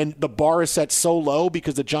 And the bar is set so low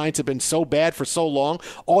because the Giants have been so bad for so long.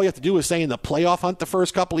 All you have to do is stay in the playoff hunt the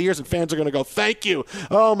first couple of years, and fans are going to go, thank you.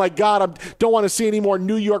 Oh, my God, I don't want to see any more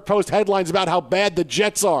New York Post headlines about how bad the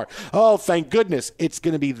Jets are. Oh, thank goodness. It's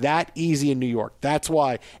going to be that easy in New York. That's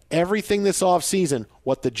why everything this offseason,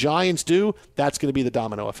 what the Giants do, that's going to be the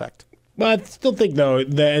domino effect. Well, I still think, though,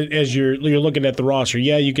 that as you're looking at the roster,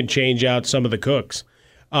 you can change out some of the cooks,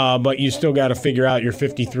 but you still got to figure out your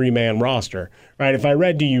 53-man roster, right? If I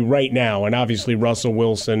read to you right now, and obviously Russell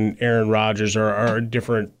Wilson, Aaron Rodgers are a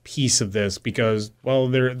different piece of this because, well,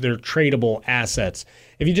 they're tradable assets.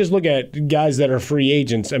 If you just look at guys that are free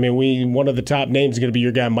agents, I mean, one of the top names is going to be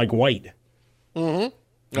your guy Mike White, Mitchell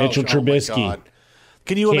Trubisky.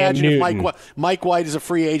 Can you imagine if Mike White is a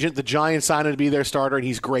free agent, the Giants signed him to be their starter, and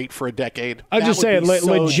he's great for a decade? I'm just saying,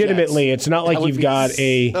 legitimately, it's not like you've got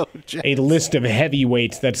a list of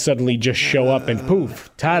heavyweights that suddenly just show up and poof,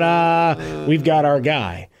 ta-da, we've got our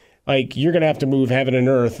guy. Like, you're going to have to move heaven and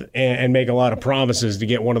earth and make a lot of promises to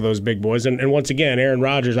get one of those big boys. And once again, Aaron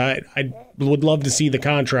Rodgers, I would love to see the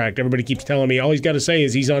contract. Everybody keeps telling me all he's got to say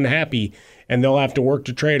is he's unhappy, and they'll have to work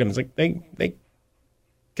to trade him. It's like they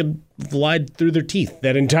could lied through their teeth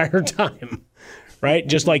that entire time, right?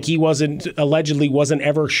 Just like he allegedly wasn't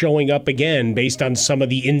ever showing up again based on some of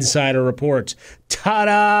the insider reports.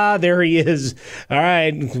 Ta-da! There he is. All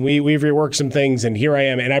right, we've reworked some things, and here I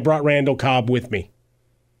am. And I brought Randall Cobb with me.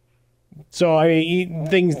 So, I mean,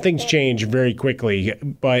 things change very quickly.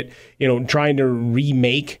 But, trying to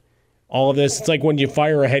remake all of this, it's like when you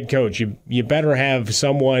fire a head coach, you better have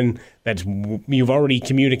someone that you've already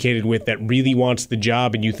communicated with that really wants the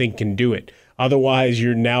job and you think can do it. Otherwise,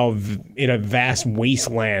 you're now in a vast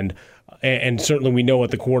wasteland. And certainly we know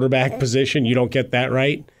at the quarterback position, you don't get that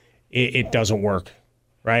right, it doesn't work,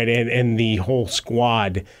 right? And the whole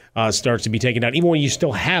squad starts to be taken down. Even when you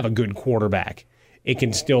still have a good quarterback, it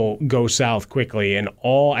can still go south quickly. And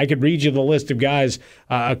I could read you the list of guys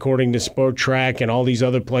according to SportTrack and all these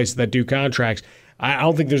other places that do contracts. I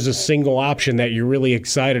don't think there's a single option that you're really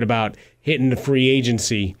excited about hitting the free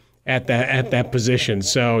agency at that position.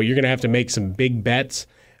 So you're going to have to make some big bets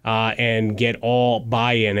and get all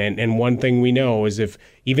buy-in. And one thing we know is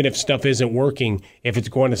even if stuff isn't working, if it's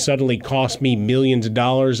going to suddenly cost me millions of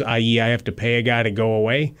dollars, i.e. I have to pay a guy to go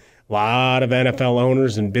away, a lot of NFL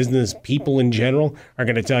owners and business people in general are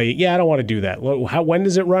going to tell you, I don't want to do that. When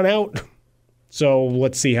does it run out? So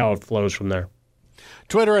let's see how it flows from there.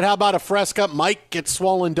 Twitter at How About a Fresca. Mike gets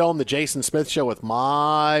Swollen Dome, the Jason Smith Show with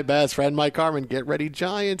my best friend Mike Harmon. Get ready,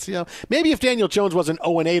 Giants. Maybe if Daniel Jones wasn't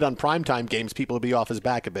 0-8 on primetime games, people would be off his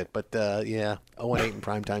back a bit. But 0-8 in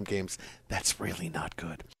primetime games, that's really not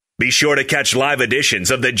good. Be sure to catch live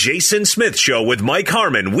editions of The Jason Smith Show with Mike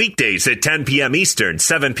Harmon weekdays at 10 p.m. Eastern,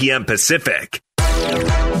 7 p.m. Pacific.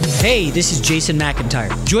 Hey, this is Jason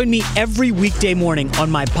McIntyre. Join me every weekday morning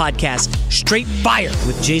on my podcast, Straight Fire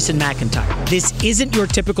with Jason McIntyre. This isn't your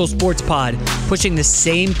typical sports pod pushing the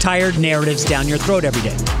same tired narratives down your throat every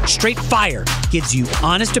day. Straight Fire gives you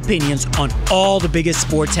honest opinions on all the biggest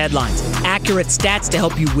sports headlines, accurate stats to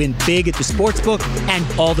help you win big at the sportsbook, and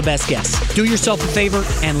all the best guests. Do yourself a favor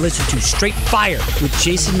and listen to Straight Fire with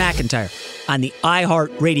Jason McIntyre on the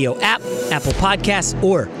iHeartRadio app, Apple Podcasts,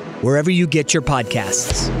 or wherever you get your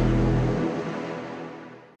podcasts.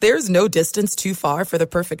 There's no distance too far for the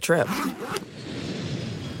perfect trip.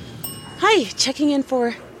 Hi, checking in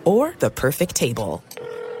for... Or the perfect table.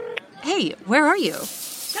 Hey, where are you?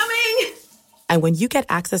 Coming! And when you get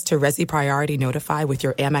access to Resi Priority Notify with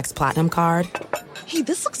your Amex Platinum card... Hey,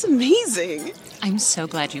 this looks amazing. I'm so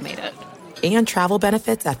glad you made it. And travel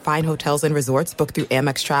benefits at fine hotels and resorts booked through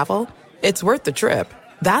Amex Travel, it's worth the trip.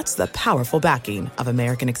 That's the powerful backing of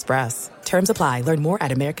American Express. Terms apply. Learn more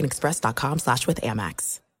at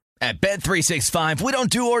americanexpress.com/withAmex. At Bet365, we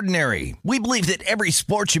don't do ordinary. We believe that every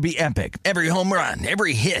sport should be epic. Every home run,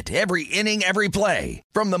 every hit, every inning, every play.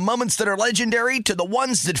 From the moments that are legendary to the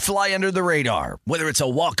ones that fly under the radar. Whether it's a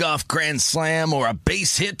walk-off grand slam or a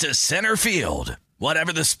base hit to center field.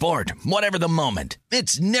 Whatever the sport, whatever the moment.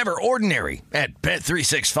 It's never ordinary at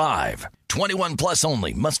Bet365. 21 plus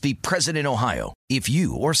only. Must be present in Ohio. If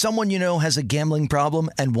you or someone you know has a gambling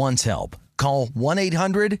problem and wants help, call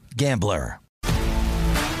 1-800-GAMBLER.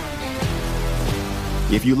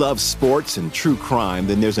 If you love sports and true crime,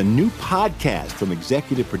 then there's a new podcast from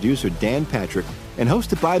executive producer Dan Patrick and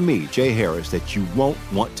hosted by me, Jay Harris, that you won't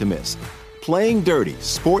want to miss. Playing Dirty: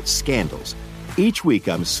 Sports Scandals. Each week,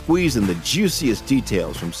 I'm squeezing the juiciest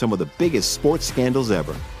details from some of the biggest sports scandals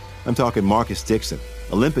ever. I'm talking Marcus Dixon,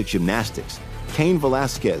 Olympic gymnastics, Cain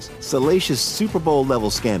Velasquez, salacious Super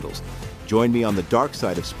Bowl-level scandals. Join me on the dark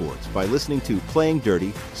side of sports by listening to Playing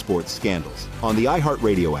Dirty: Sports Scandals on the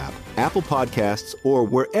iHeartRadio app, Apple Podcasts, or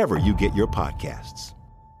wherever you get your podcasts.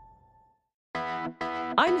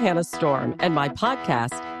 I'm Hannah Storm, and my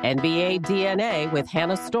podcast, NBA DNA with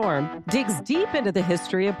Hannah Storm, digs deep into the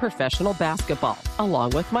history of professional basketball,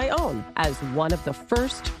 along with my own, as one of the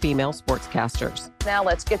first female sportscasters. Now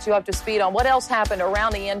let's get you up to speed on what else happened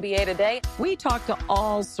around the NBA today. We talked to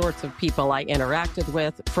all sorts of people I interacted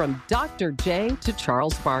with, from Dr. J to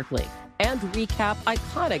Charles Barkley, and recap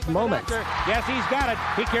iconic moments. Yes, he's got it.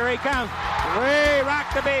 Here he comes. Way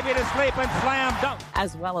rock the baby to sleep and slam dunk.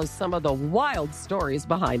 As well as some of the wild stories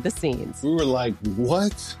behind the scenes. We were like,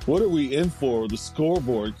 what? What are we in for? The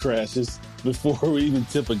scoreboard crashes before we even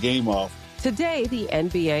tip a game off. Today, the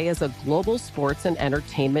NBA is a global sports and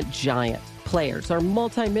entertainment giant. Players are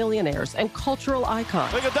multimillionaires and cultural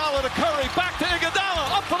icons. Iguodala to Curry, back to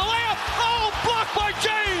Iguodala, up for the layup. Oh, blocked by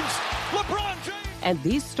James. LeBron James. And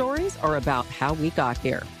these stories are about how we got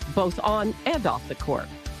here, both on and off the court.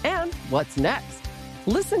 And what's next?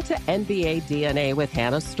 Listen to NBA DNA with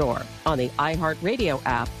Hannah Storm on the iHeartRadio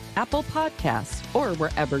app, Apple Podcasts, or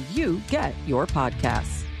wherever you get your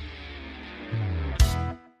podcasts.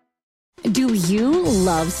 Do you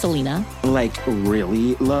love Selena? Like,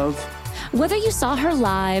 really love? Whether you saw her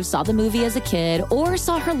live, saw the movie as a kid, or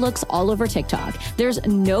saw her looks all over TikTok, there's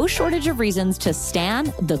no shortage of reasons to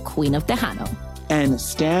stan the Queen of Tejano. And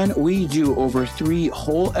Stan, we do over 3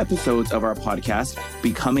 whole episodes of our podcast,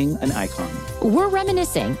 Becoming an Icon. We're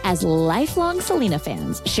reminiscing as lifelong Selena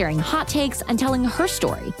fans, sharing hot takes and telling her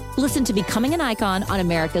story. Listen to Becoming an Icon on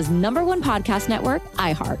America's #1 podcast network,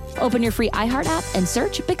 iHeart. Open your free iHeart app and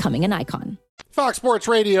search Becoming an Icon. Fox Sports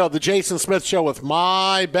Radio, The Jason Smith Show with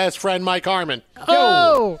my best friend, Mike Harmon.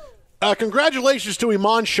 Oh! Congratulations to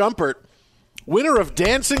Iman Shumpert, winner of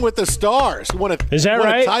Dancing with the Stars. Won a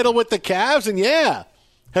title with the Cavs, and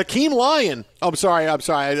Hakeem Lyon. Oh, I'm sorry.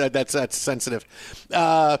 That's sensitive.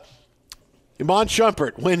 Iman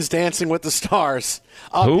Shumpert wins Dancing with the Stars.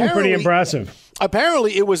 Pretty impressive.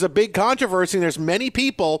 Apparently, it was a big controversy. There's many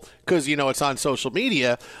people, because, it's on social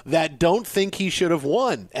media, that don't think he should have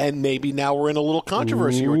won. And maybe now we're in a little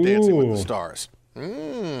controversy with Dancing with the Stars.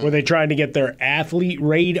 Were they trying to get their athlete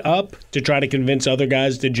rate up to try to convince other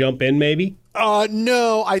guys to jump in, maybe?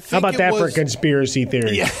 No, I think. How about that for a conspiracy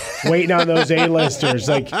theory? Yeah. Waiting on those A-listers,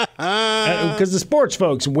 because the sports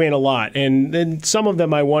folks win a lot, and then some of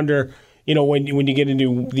them, I wonder, when you get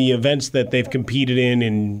into the events that they've competed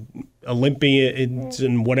in Olympians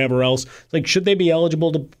and whatever else, should they be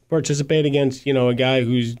eligible to participate against a guy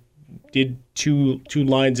who's did two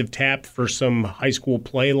lines of tap for some high school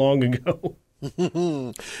play long ago?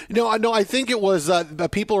 No, I think it was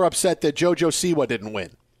people are upset that JoJo Siwa didn't win.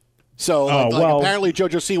 So apparently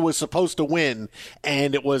JoJo Siwa was supposed to win,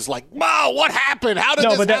 and it was like, wow, what happened? How did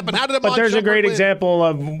this happen? How did Amon But there's a great win? example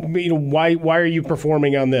of why are you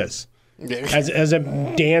performing on this? Has a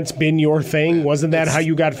dance been your thing? Wasn't that how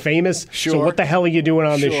you got famous? Sure. So what the hell are you doing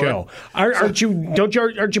on this show? Aren't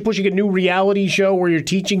you pushing a new reality show where you're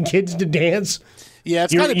teaching kids to dance? Yeah,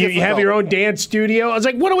 it's kind of difficult. You have your own dance studio. I was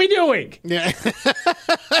like, what are we doing? Yeah.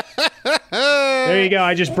 There you go.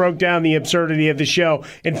 I just broke down the absurdity of the show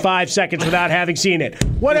in 5 seconds without having seen it.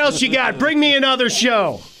 What else you got? Bring me another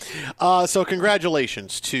show. So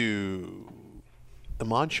congratulations to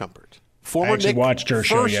Iman Shumpert. Former I watched her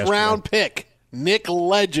show first yesterday. round pick, Nick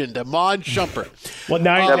legend, Iman Shumpert. Well,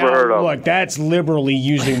 now, look, that's liberally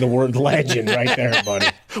using the word legend right there, buddy.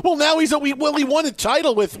 Well, now he won a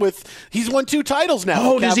title with he's won 2 titles now.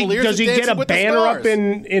 Oh, does he get a banner up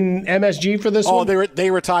in MSG for this one? Oh, they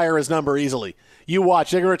retire his number easily. You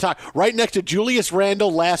watch. They're going to retire. Right next to Julius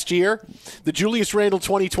Randle last year, the Julius Randle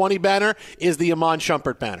 2020 banner is the Iman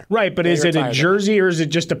Shumpert banner. Right, but is it a jersey or is it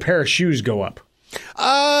just a pair of shoes go up?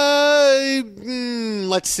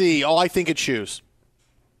 Let's see. Oh, I think it's shoes.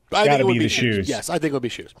 Gotta be the shoes. Yes, I think it would be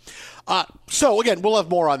shoes. So, again, we'll have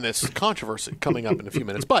more on this controversy coming up in a few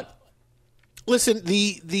minutes. But, listen,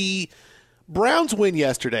 the Browns win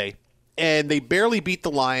yesterday, and they barely beat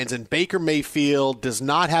the Lions, and Baker Mayfield does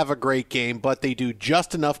not have a great game, but they do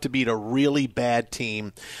just enough to beat a really bad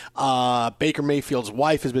team. Baker Mayfield's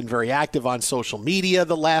wife has been very active on social media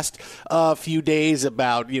the last few days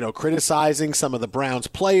about, criticizing some of the Browns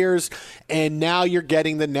players, and now you're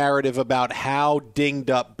getting the narrative about how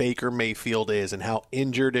dinged up Baker Mayfield is and how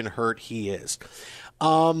injured and hurt he is.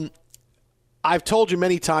 I've told you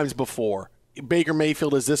many times before, Baker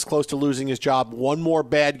Mayfield is this close to losing his job. One more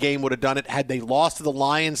bad game would have done it. Had they lost to the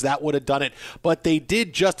Lions, that would have done it. But they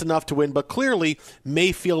did just enough to win. But clearly,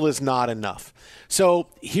 Mayfield is not enough. So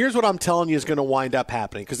here's what I'm telling you is going to wind up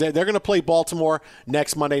happening, because they're going to play Baltimore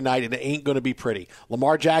next Monday night, and it ain't going to be pretty.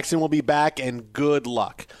 Lamar Jackson will be back, and good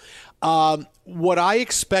luck. What I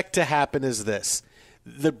expect to happen is this.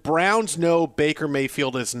 The Browns know Baker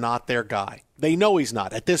Mayfield is not their guy. They know he's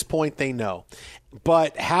not. At this point, they know.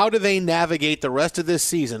 But how do they navigate the rest of this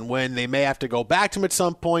season when they may have to go back to him at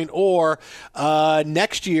some point, or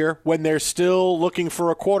next year when they're still looking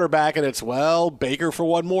for a quarterback and it's, Baker for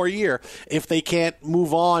one more year, if they can't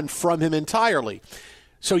move on from him entirely?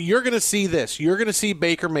 So you're going to see this. You're going to see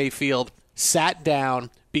Baker Mayfield sat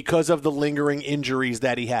down because of the lingering injuries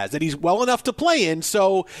that he has, that he's well enough to play in,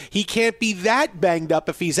 so he can't be that banged up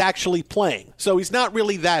if he's actually playing. So he's not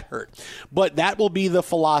really that hurt. But that will be the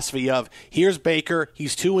philosophy of, here's Baker,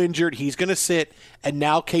 he's too injured, he's going to sit, and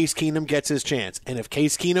now Case Keenum gets his chance. And if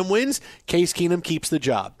Case Keenum wins, Case Keenum keeps the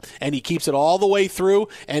job. And he keeps it all the way through,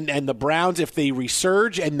 and the Browns, if they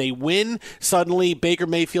resurge and they win, suddenly Baker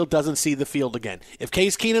Mayfield doesn't see the field again. If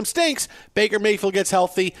Case Keenum stinks, Baker Mayfield gets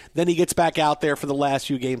healthy, then he gets back out there for the last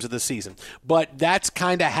few games of the season. But that's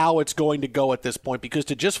kind of how it's going to go at this point, because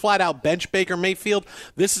to just flat out bench Baker Mayfield,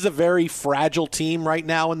 this is a very fragile team right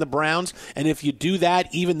now in the Browns, and if you do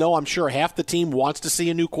that, even though I'm sure half the team wants to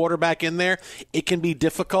see a new quarterback in there, it can be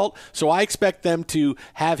difficult. So I expect them to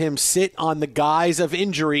have him sit on the guise of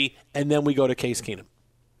injury, and then we go to Case Keenum.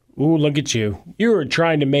 Ooh, look at you. You were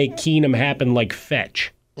trying to make Keenum happen like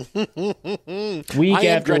fetch. Week I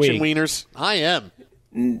am after Gretchen week. Wieners. I am.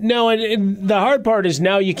 No, and the hard part is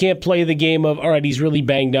now you can't play the game of, all right, he's really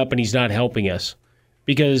banged up and he's not helping us,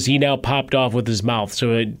 because he now popped off with his mouth,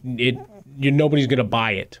 so nobody's going to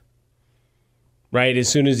buy it. Right? As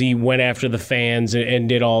soon as he went after the fans and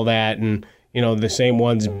did all that, and the same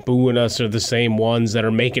ones booing us are the same ones that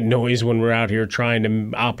are making noise when we're out here trying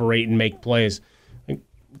to operate and make plays.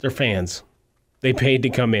 They're fans. They paid to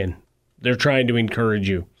come in. They're trying to encourage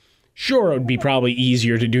you. Sure, it would be probably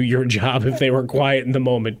easier to do your job if they were quiet in the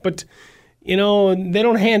moment, but, they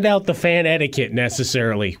don't hand out the fan etiquette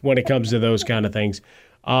necessarily when it comes to those kind of things.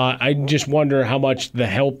 I just wonder how much the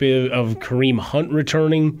help of Kareem Hunt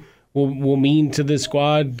returning will mean to this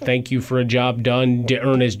squad. Thank you for a job done,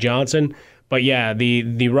 Ernest Johnson. But yeah,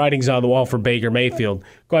 the writing's on the wall for Baker Mayfield.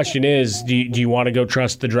 Question is, do you want to go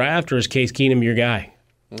trust the draft, or is Case Keenum your guy?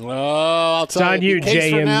 Oh, I'll tell you.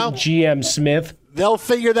 It's on you, GM Smith. They'll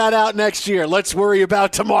figure that out next year. Let's worry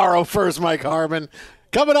about tomorrow first, Mike Harmon.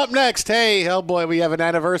 Coming up next, we have an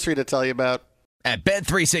anniversary to tell you about. At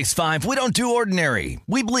Bet365, we don't do ordinary.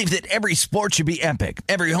 We believe that every sport should be epic.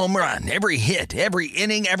 Every home run, every hit, every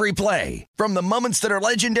inning, every play. From the moments that are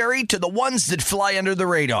legendary to the ones that fly under the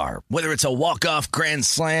radar. Whether it's a walk-off grand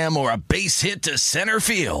slam or a base hit to center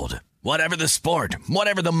field. Whatever the sport,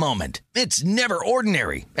 whatever the moment, it's never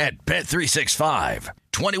ordinary at Bet365.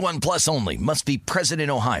 21 plus only. Must be present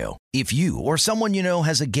in Ohio. If you or someone you know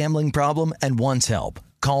has a gambling problem and wants help,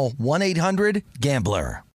 call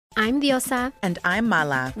 1-800-GAMBLER. I'm Diosa. And I'm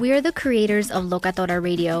Mala. We are the creators of Locatora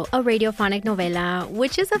Radio, a radiophonic novela,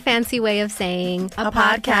 which is a fancy way of saying a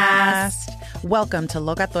podcast. Welcome to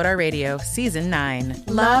Locatora Radio, Season 9.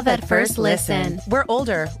 Love at first listen. We're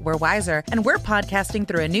older, we're wiser, and we're podcasting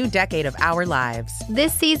through a new decade of our lives.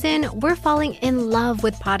 This season, we're falling in love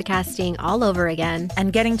with podcasting all over again.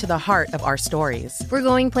 And getting to the heart of our stories. We're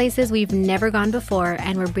going places we've never gone before,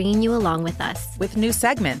 and we're bringing you along with us. With new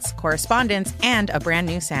segments, correspondence, and a brand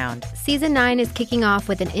new sound. Season 9 is kicking off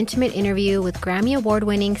with an intimate interview with Grammy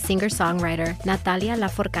Award-winning singer-songwriter Natalia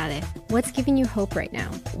Lafourcade. What's giving you hope right now?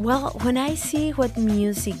 Well, when I see what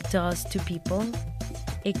music does to people,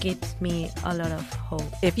 it gives me a lot of hope.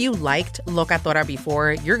 If you liked Locatora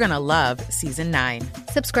before, you're going to love Season 9.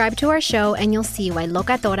 Subscribe to our show and you'll see why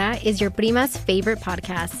Locatora is your prima's favorite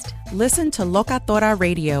podcast. Listen to Locatora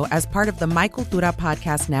Radio as part of the My Cultura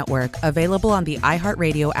Podcast Network, available on the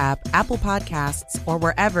iHeartRadio app, Apple Podcasts, or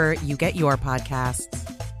wherever you get your podcasts.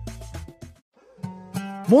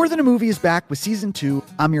 More Than a Movie is back with Season 2.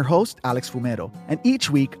 I'm your host, Alex Fumero, and each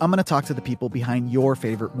week I'm going to talk to the people behind your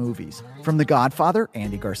favorite movies. From The Godfather,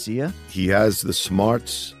 Andy Garcia. He has the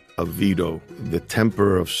smarts of Vito, the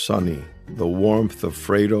temper of Sonny, the warmth of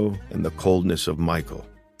Fredo, and the coldness of Michael.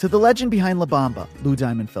 To the legend behind La Bamba, Lou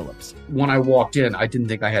Diamond Phillips. When I walked in, I didn't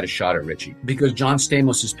think I had a shot at Richie because John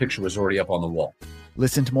Stamos' picture was already up on the wall.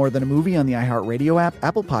 Listen to More Than a Movie on the iHeartRadio app,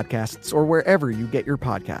 Apple Podcasts, or wherever you get your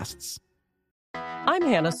podcasts. I'm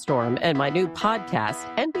Hannah Storm, and my new podcast,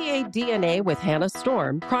 NBA DNA with Hannah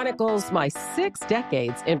Storm, chronicles my 6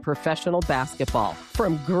 decades in professional basketball.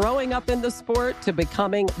 From growing up in the sport to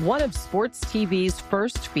becoming one of sports TV's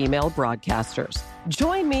first female broadcasters.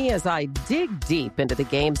 Join me as I dig deep into the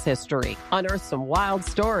game's history, unearth some wild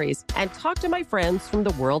stories, and talk to my friends from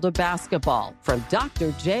the world of basketball, from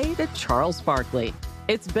Dr. J to Charles Barkley.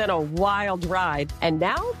 It's been a wild ride, and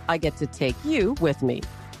now I get to take you with me.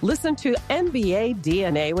 Listen to NBA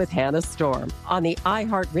DNA with Hannah Storm on the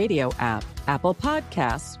iHeartRadio app, Apple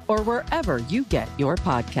Podcasts, or wherever you get your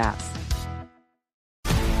podcasts.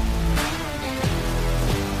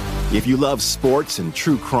 If you love sports and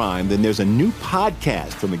true crime, then there's a new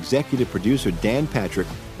podcast from executive producer Dan Patrick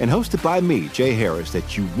and hosted by me, Jay Harris,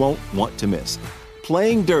 that you won't want to miss.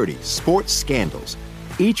 Playing Dirty: Sports Scandals.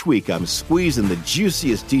 Each week, I'm squeezing the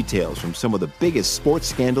juiciest details from some of the biggest sports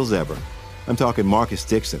scandals ever. I'm talking Marcus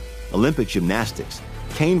Dixon, Olympic gymnastics,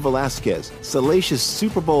 Cain Velasquez, salacious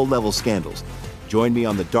Super Bowl-level scandals. Join me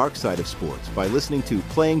on the dark side of sports by listening to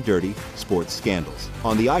Playing Dirty: Sports Scandals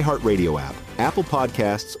on the iHeartRadio app, Apple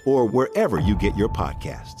Podcasts, or wherever you get your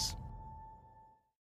podcasts.